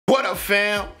up,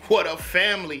 fam? What up,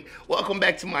 family? Welcome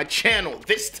back to my channel.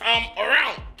 This time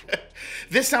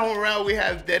around, we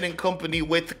have Dead and Company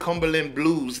with Cumberland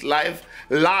Blues live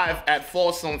at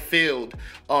Folsom Field,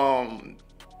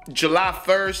 July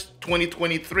 1st,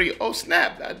 2023. Oh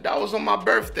snap! That was on my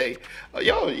birthday.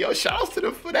 Yo, shout out to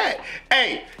them for that.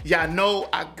 Hey, y'all know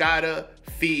I gotta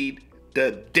feed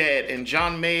the Dead, and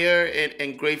John Mayer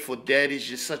and Grateful Dead is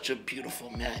just such a beautiful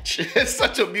match. It's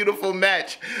such a beautiful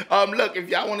match. Look, if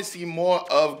y'all want to see more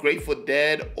of Grateful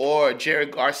Dead or Jerry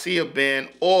Garcia Band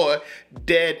or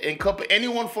Dead and Company,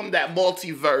 anyone from that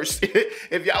multiverse,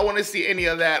 if y'all want to see any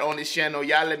of that on this channel,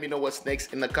 y'all let me know what's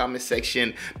next in the comment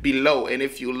section below. And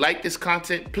if you like this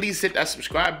content, please hit that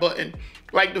subscribe button.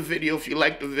 Like the video if you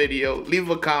like the video. Leave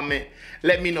a comment.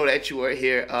 Let me know that you are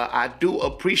here. I do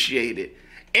appreciate it.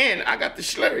 And I got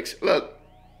the lyrics. Look,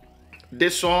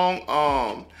 this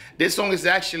song is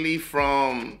actually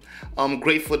from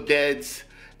Grateful Dead's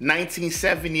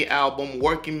 1970 album,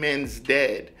 Working Men's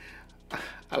Dead.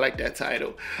 I like that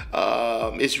title.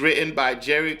 It's written by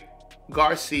Jerry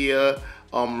Garcia,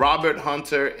 Robert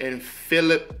Hunter, and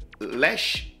Philip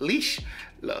Lesh.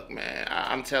 Look, man,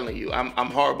 I'm telling you, I'm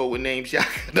horrible with names. Y'all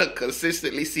gotta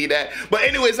consistently see that. But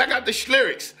anyways, I got the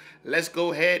lyrics. Let's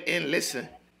go ahead and listen.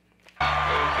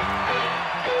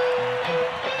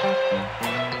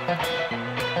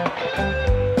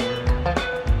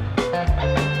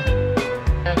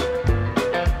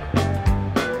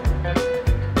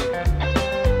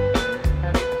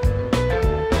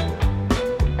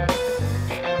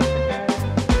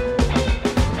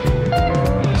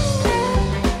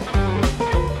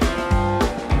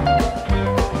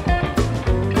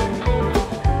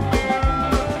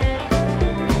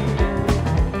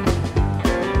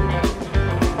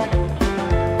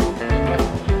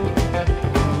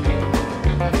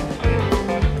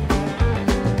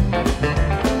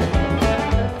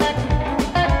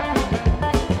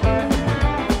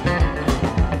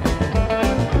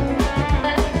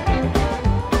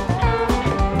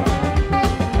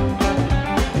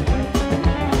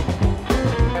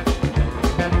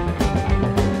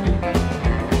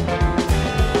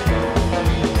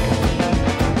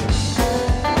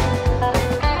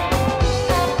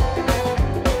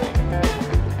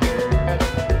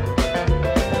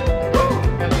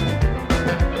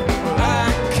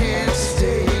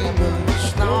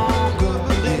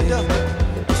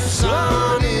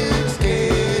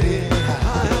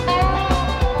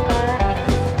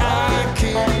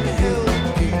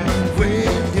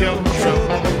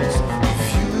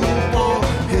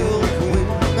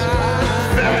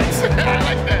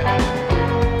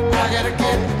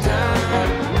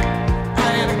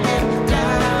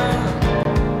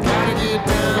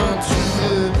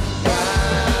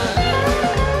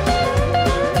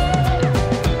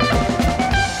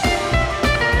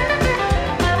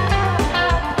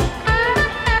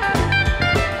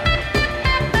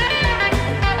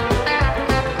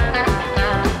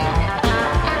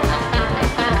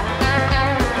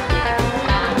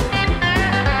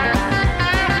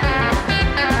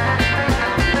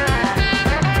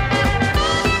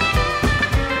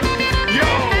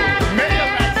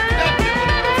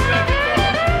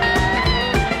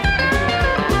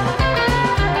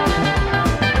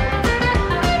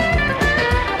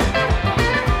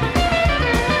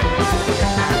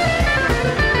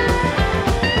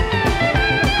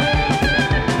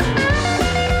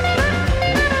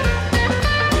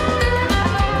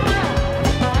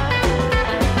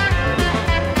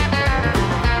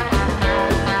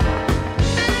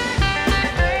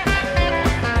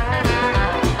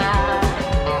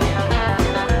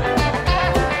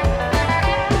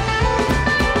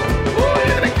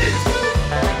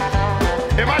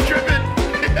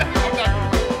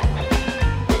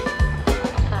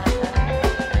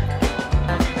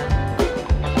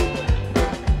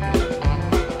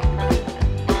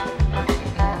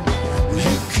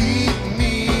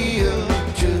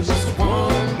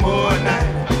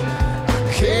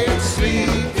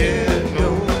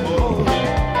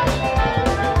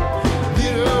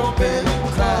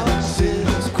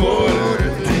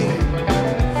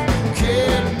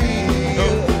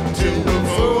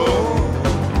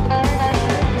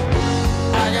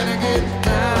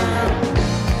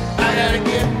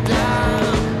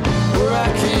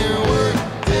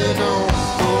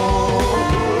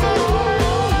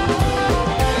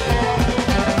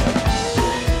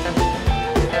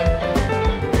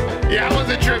 Yeah, I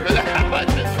wasn't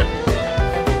tripping.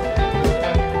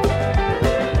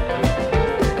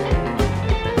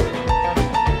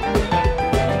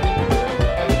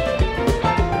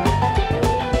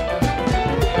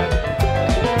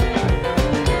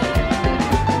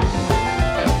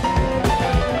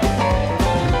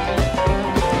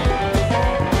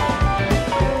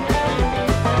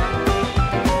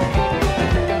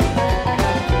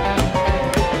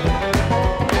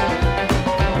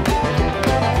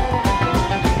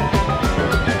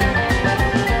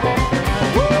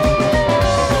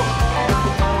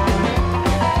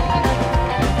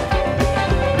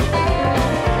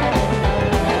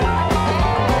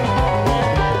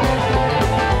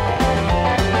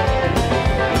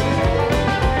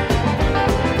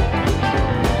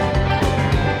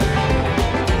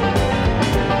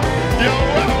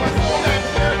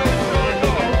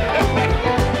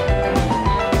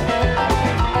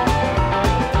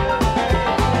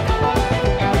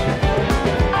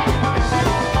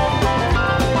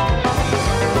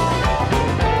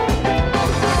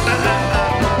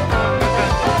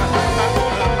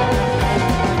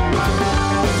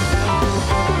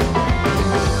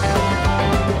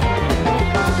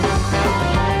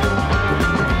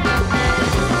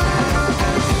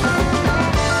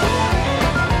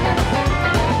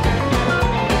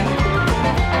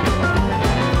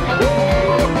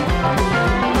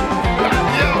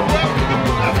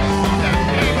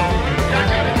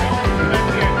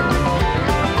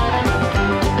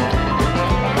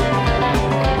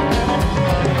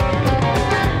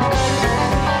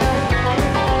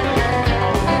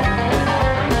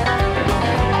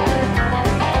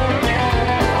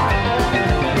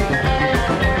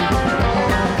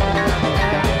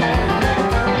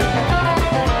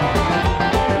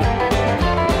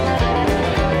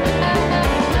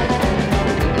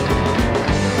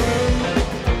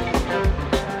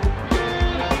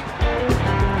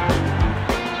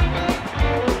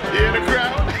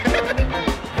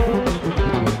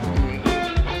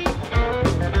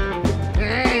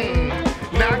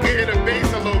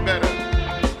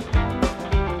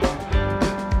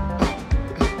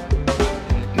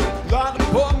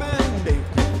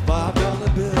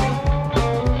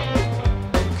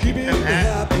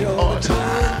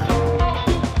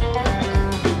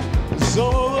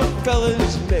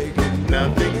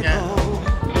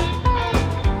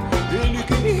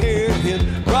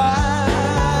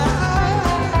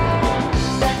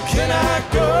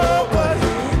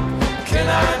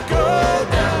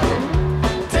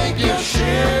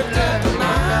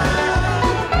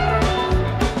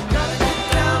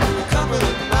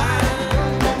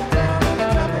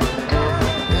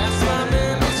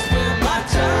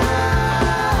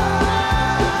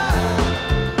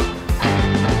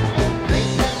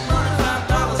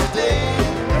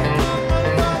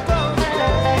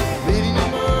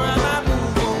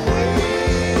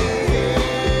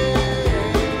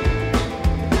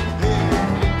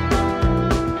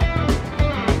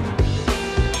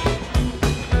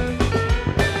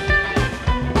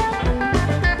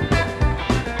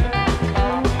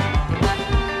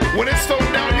 When it's slowed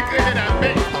down, you can hear that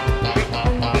bass.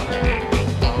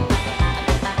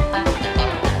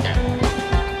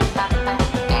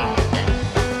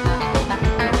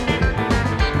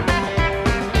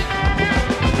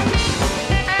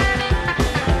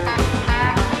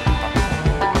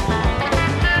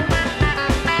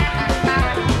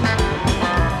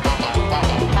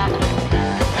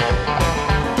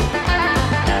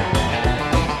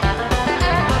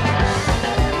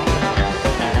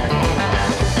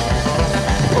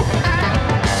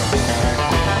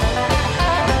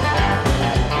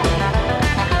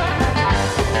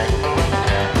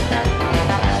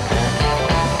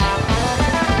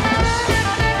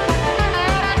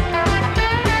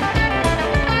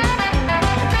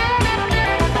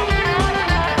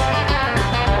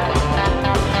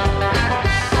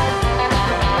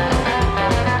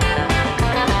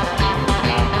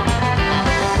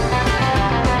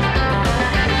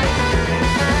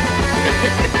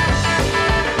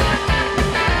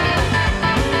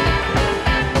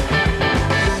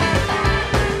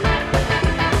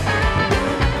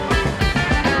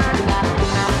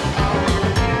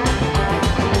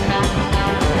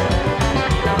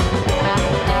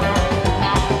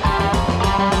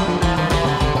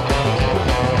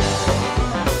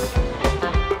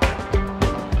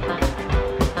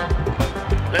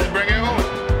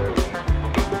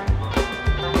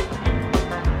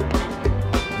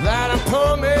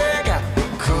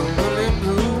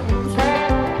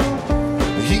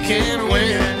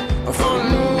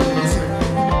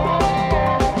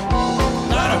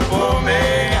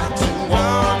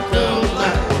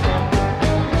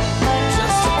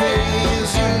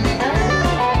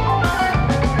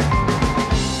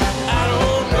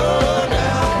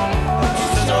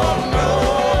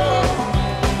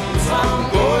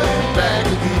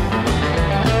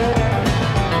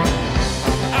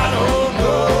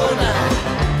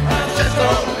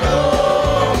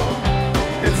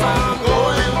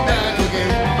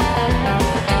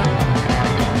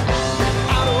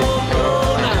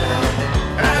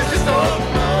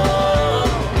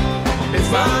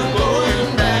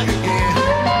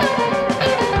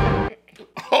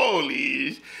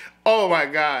 Oh my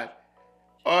God.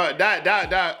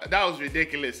 That was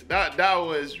ridiculous. That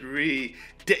was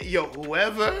yo,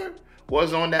 whoever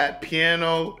was on that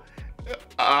piano,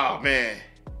 oh man.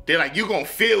 They're like, you gonna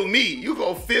feel me. You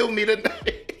gonna feel me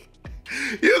tonight.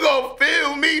 You gonna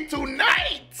feel me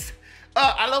tonight.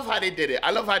 I love how they did it.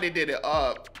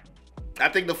 I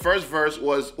think the first verse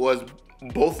was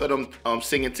both of them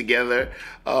singing together,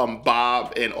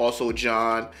 Bob and also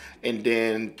John, and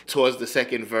then towards the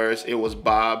second verse it was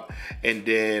Bob, and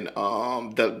then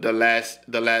the last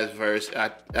verse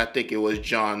I think it was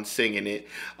John singing it.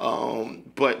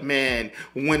 But man,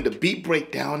 when the beat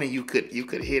break down and you could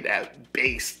hear that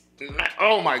bass.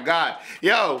 Oh my God,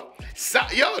 yo,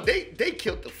 they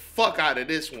killed the fuck out of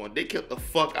this one. And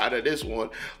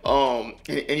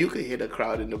you could hear the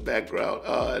crowd in the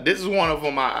background. This is one of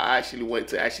them I actually went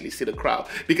to see the crowd,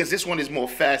 because this one is more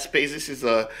fast paced. This is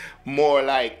a more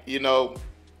like, you know,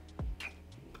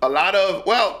 a lot of,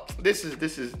 well, this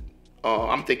is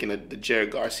I'm thinking of the Jerry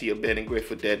Garcia band and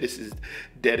Grateful Dead. This is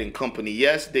Dead and Company.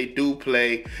 Yes, they do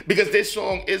play, because this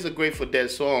song is a Grateful Dead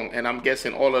song, and I'm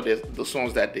guessing all of the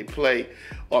songs that they play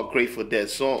are Grateful Dead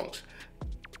songs.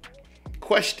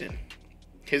 Question.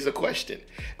 Here's a question.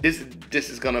 This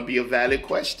is gonna be a valid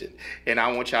question, and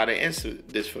I want y'all to answer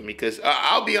this for me, because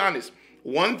I'll be honest.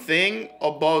 One thing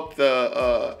about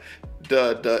the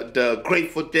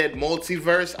Grateful Dead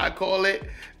multiverse, I call it,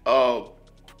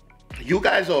 you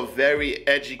guys are very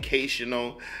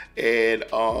educational, and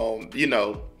you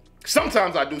know,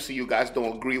 sometimes I do see you guys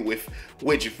don't agree with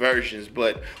which versions,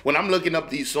 but when I'm looking up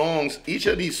these songs, each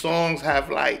of these songs have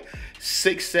like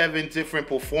 6-7 different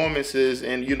performances,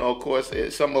 and you know, of course,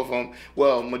 some of them,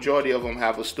 well, majority of them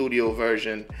have a studio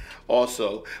version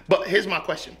also. But here's my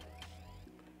question.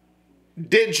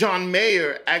 Did John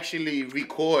Mayer actually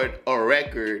record a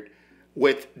record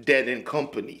with Dead and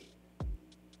Company?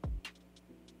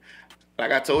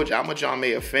 Like I told you, I'm a John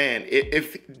Mayer fan.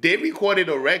 If they recorded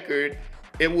a record,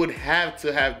 it would have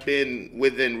to have been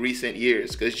within recent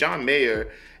years, because John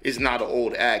Mayer is not an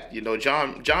old act. You know,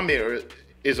 John Mayer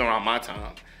is around my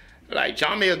time. Like,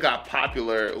 John Mayer got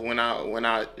popular when I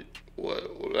like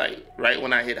right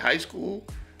when I hit high school,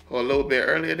 or a little bit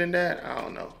earlier than that. I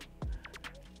don't know.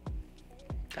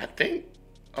 I think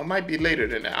it might be later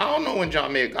than that. I don't know when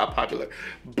John Mayer got popular,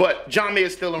 but John Mayer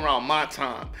is still around my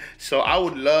time. So I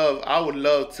would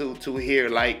love to hear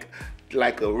like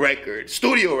a record,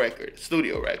 studio record.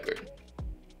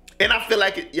 And I feel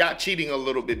like y'all cheating a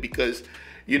little bit, because,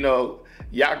 you know,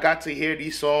 y'all got to hear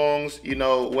these songs, you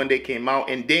know, when they came out,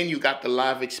 and then you got the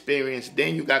live experience.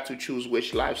 Then you got to choose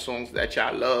which live songs that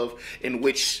y'all love and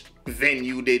which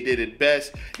venue they did it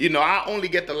best. You know, I only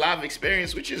get the live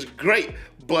experience, which is great.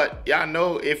 But y'all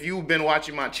know, if you've been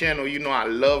watching my channel, you know I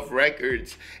love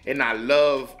records and I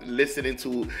love listening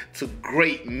to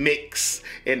great mix.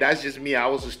 And that's just me. I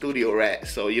was a studio rat,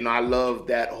 so you know I love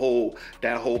that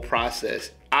whole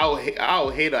process. I'll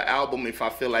hate an album if I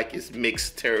feel like it's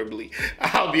mixed terribly.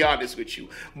 I'll be honest with you.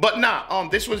 But nah,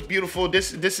 this was beautiful.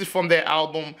 This is from their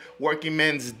album Working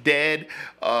Men's Dead.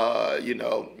 You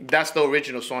know, that's the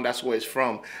original song. That's where it's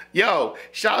from. Yo,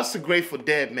 shout out to Grateful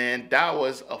Dead, man. That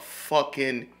was a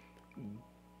fucking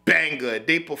banger.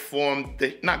 They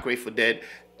performed not Grateful Dead,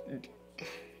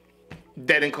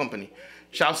 Dead and Company.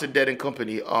 Shout out to Dead and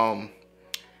Company.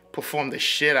 Perform the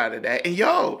shit out of that. And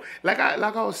yo, like I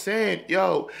was saying,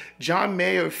 yo, John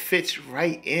Mayer fits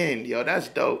right in. Yo, that's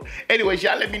dope. Anyways,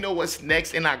 y'all let me know what's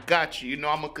next, and I got you. You know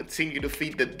I'm gonna continue to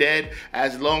feed the dead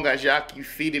as long as y'all keep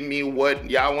feeding me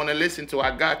what y'all want to listen to.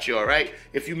 I got you, all right?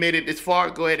 If you made it this far,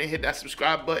 go ahead and hit that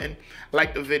subscribe button.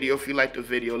 Like the video if you like the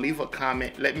video. Leave a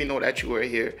comment. Let me know that you were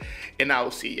here, and I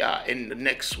will see y'all in the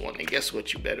next one. And guess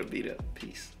what? You better be there.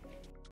 Peace.